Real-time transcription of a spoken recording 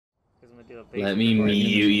Let me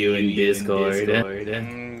mute you in Discord.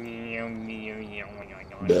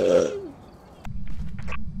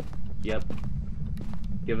 Yep.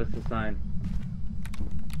 Give us a sign.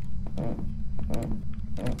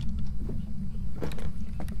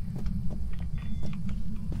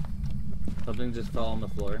 Something just fell on the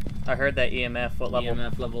floor. I heard that EMF. What level?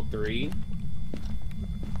 EMF level 3.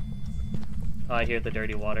 Oh, I hear the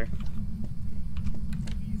dirty water.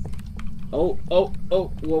 Oh,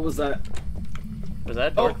 what was that? Was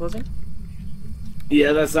that a door closing?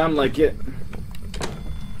 Yeah, that sounded like it.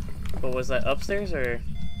 But was that upstairs or?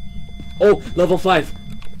 Oh, level 5.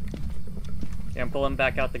 Yeah, I'm pulling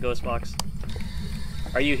back out the ghost box.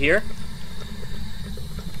 Are you here?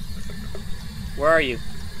 Where are you?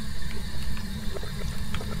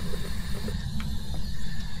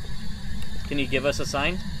 Can you give us a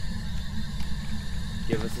sign?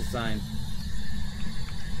 Give us a sign.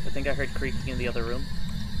 I think I heard creaking in the other room.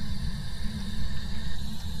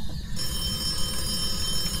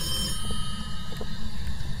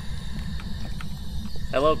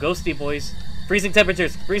 Hello, ghosty boys. Freezing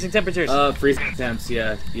temperatures! Freezing temperatures! Freezing temps,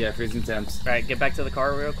 yeah. Yeah, freezing temps. Alright, get back to the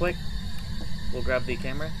car real quick. We'll grab the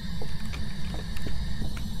camera.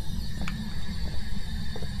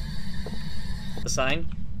 The sign.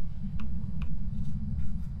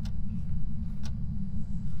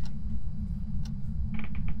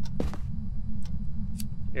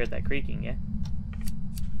 You heard that creaking, yeah?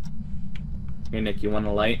 Hey, Nick, you want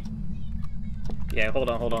a light? Yeah, hold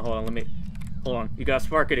on. Let me... Hold on. You gotta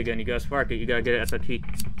spark it again. You gotta spark it. You gotta get it as a key.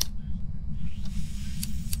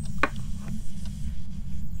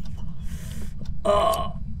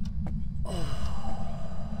 Oh.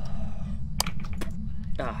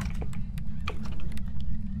 Ah.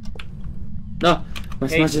 No! My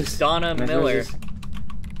Hey, smudges. Donna My Miller. smudges.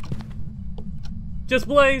 Just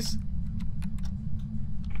blaze!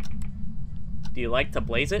 Do you like to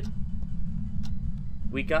blaze it?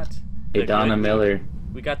 We got... Hey, Donna Miller.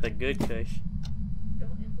 We got the good kush.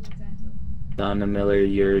 Don't influence Anto. Donna Miller,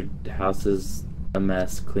 your house is a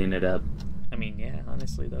mess. Clean it up. I mean, yeah,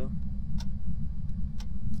 honestly, though.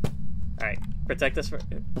 Alright, protect us for...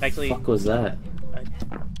 Actually... What the fuck was that?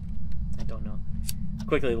 I don't know.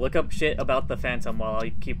 Quickly, look up shit about the Phantom while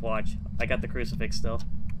I keep watch. I got the crucifix still.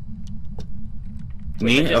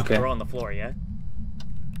 Me? Just Okay. throw on the floor, yeah?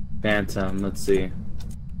 Phantom, let's see.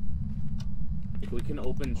 We can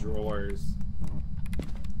open drawers.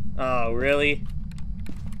 Oh, really?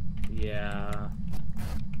 Yeah.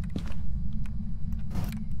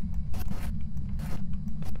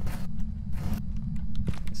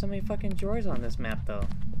 There's so many fucking drawers on this map, though.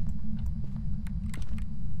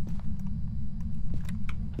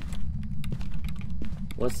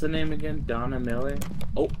 What's the name again? Donna Miller?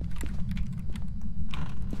 Oh!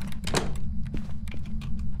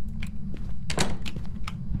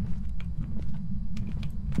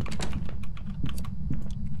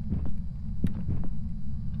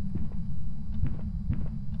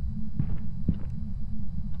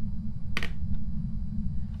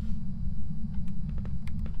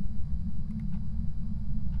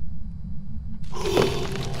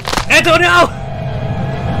 Anto, no!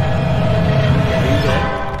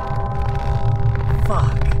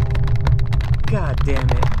 Fuck. God damn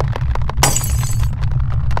it.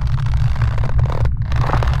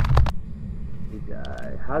 You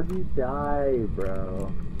die. How'd you die,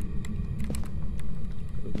 bro?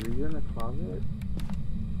 Were you in the closet?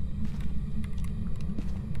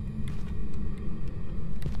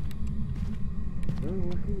 Where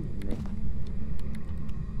was he, Nick?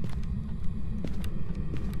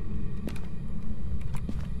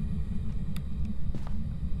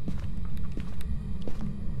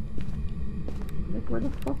 Where the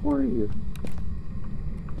fuck were you?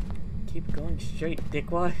 Keep going straight,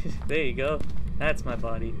 dickwad. There you go. That's my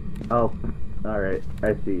body. Oh, alright.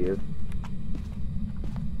 I see you.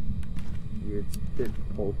 Your shit's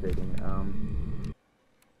pulsating.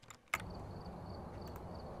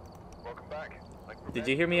 Welcome back. Did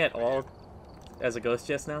you hear me at all as a ghost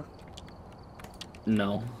just now?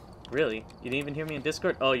 No. Really? You didn't even hear me in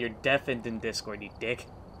Discord? Oh, you're deafened in Discord, you dick.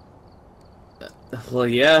 Well,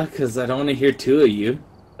 yeah, because I don't want to hear two of you.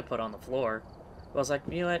 I put on the floor. I was like,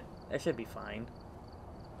 you know what? I should be fine.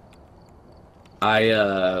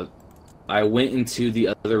 I went into the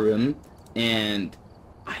other room, and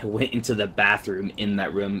I went into the bathroom in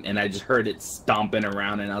that room, and I just heard it stomping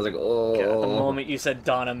around, and I was like, oh. God, the moment you said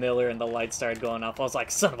Donna Miller and the lights started going off, I was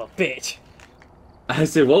like, son of a bitch. I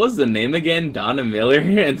said, what was the name again? Donna Miller?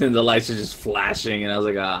 And then the lights are just flashing, and I was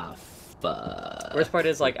like, ah, fuck. Worst part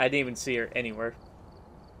is, like, I didn't even see her anywhere.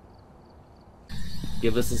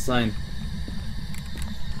 Give us a sign.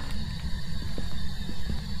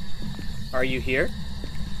 Are you here?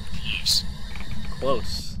 Yes.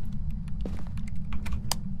 Close.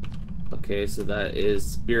 Okay, so that is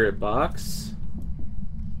spirit box.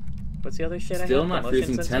 What's the other shit I have? Still The not motion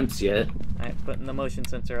freezing sensor? temps yet. Alright, putting the motion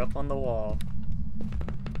sensor up on the wall.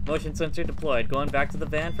 Motion sensor deployed. Going back to the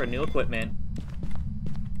van for new equipment.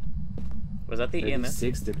 Was that the EMF?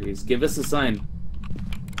 36 degrees. Give us a sign.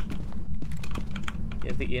 You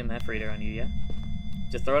have the EMF reader on you, yeah?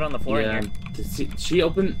 Just throw it on the floor in here. She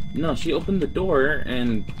opened... No, she opened the door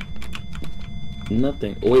and...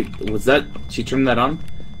 Nothing. Oh, wait, was that... She turned that on?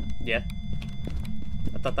 Yeah.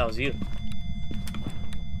 I thought that was you.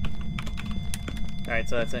 Alright,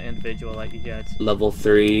 so that's an individual light you got. Level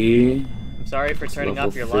 3. I'm sorry for turning Level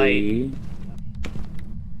off your 3. light.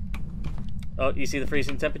 Oh, you see the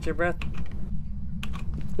freezing temperature, breath?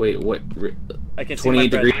 Wait, what? I can see my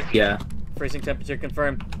 28 breath. degrees? Yeah. Freezing temperature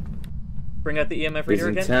confirmed. Bring out the EMF reader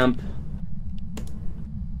Freezing again. temp.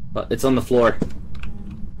 It's on the floor.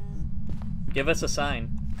 Give us a sign.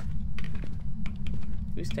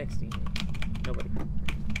 Who's texting me? Nobody.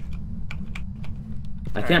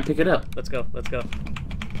 I can't pick it up. Let's go. Let's go.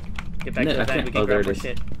 Get back No, to the I van. can't- We can oh, there grab it more is.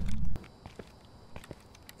 shit.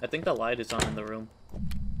 I think the light is on in the room.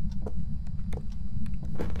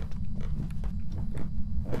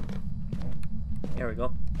 There we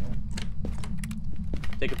go.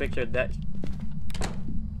 Take a picture of that.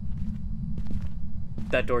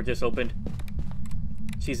 That door just opened.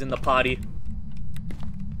 She's in the potty.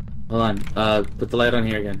 Hold on. Put the light on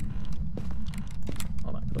here again.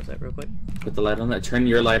 Hold on, close that real quick. Put the light on that. Turn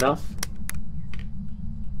your light off.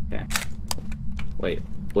 Okay.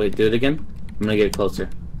 Wait, do it again. I'm gonna get it closer.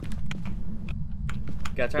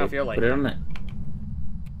 Gotta turn off your light. Put it on that.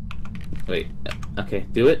 Wait. Okay,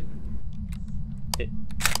 do it.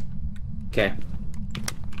 Okay.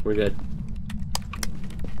 We're good.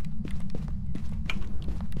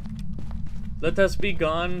 Let us be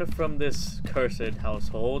gone from this cursed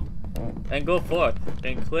household, and go forth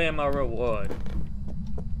and claim our reward.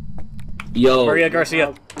 Yo. Maria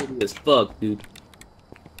Garcia. Pretty as fuck, dude.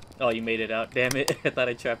 Oh, you made it out. Damn it. I thought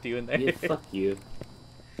I trapped you in there. Yeah, fuck you.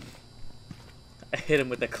 I hit him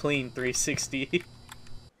with a clean 360.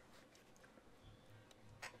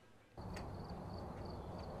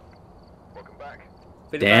 Welcome back.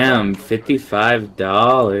 Damn,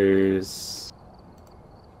 $55.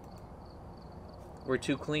 We're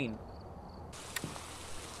too clean.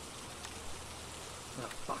 Oh,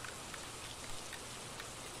 fuck.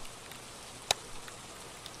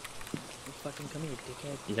 You fucking come here,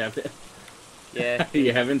 dickhead. You have it? Yeah.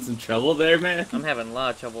 You having some trouble there, man? I'm having a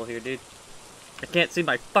lot of trouble here, dude. I can't see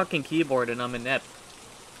my fucking keyboard and I'm inept.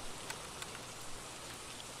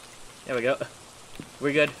 There we go.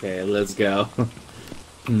 We're good. Okay, let's go. Oh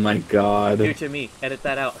my god. Future me. Edit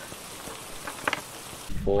that out.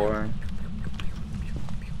 4.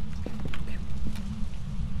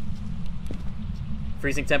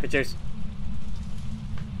 Freezing temperatures.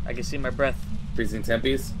 I can see my breath. Freezing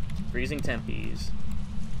tempies? Freezing tempies.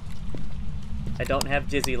 I don't have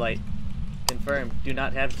jizzy light. Confirmed. Do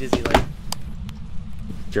not have jizzy light.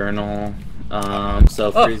 Journal.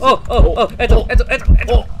 So Oh, freezing. Anto.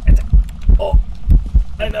 Oh,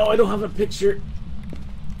 I know, I don't have a picture.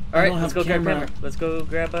 Alright, don't let's have go grab camera. camera. Let's go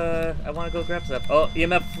grab, I wanna go grab stuff. Oh,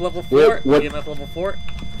 EMF level 4. What? EMF level 4.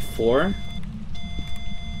 4?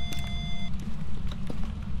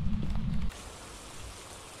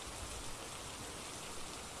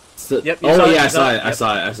 So, Yep, you oh saw it, yeah, you I saw saw it, it. I yep.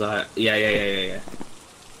 saw it. I saw it. Yeah.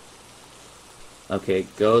 Okay,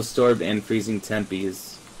 ghost orb and freezing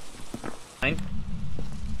tempies. Fine.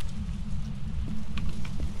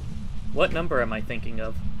 What number am I thinking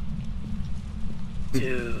of?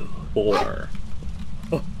 2. 4.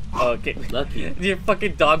 Oh, okay. Lucky. Your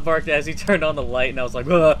fucking dog barked as he turned on the light, and I was like,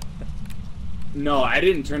 ugh. No, I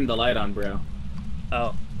didn't turn the light on, bro.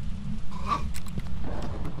 Oh.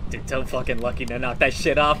 Dude, so fucking lucky to knock that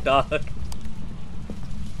shit off, dog.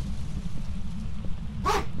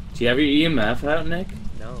 Do you have your EMF out, Nick?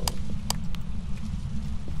 No.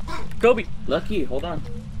 Kobe! Lucky, hold on.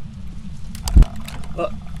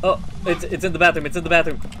 Oh, it's in the bathroom, it's in the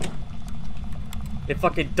bathroom. It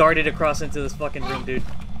fucking darted across into this fucking room, dude.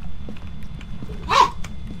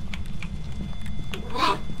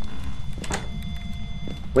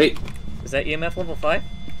 Wait. Is that EMF level 5?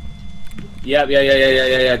 Yeah.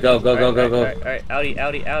 Go. Alright.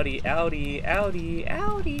 Audi.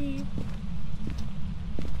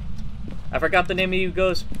 I forgot the name of you,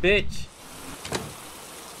 ghost bitch.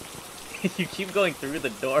 You keep going through the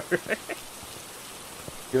door.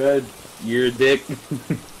 Good. You're a dick.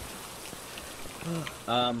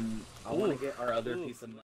 I want Ooh. to get our other Ooh. piece of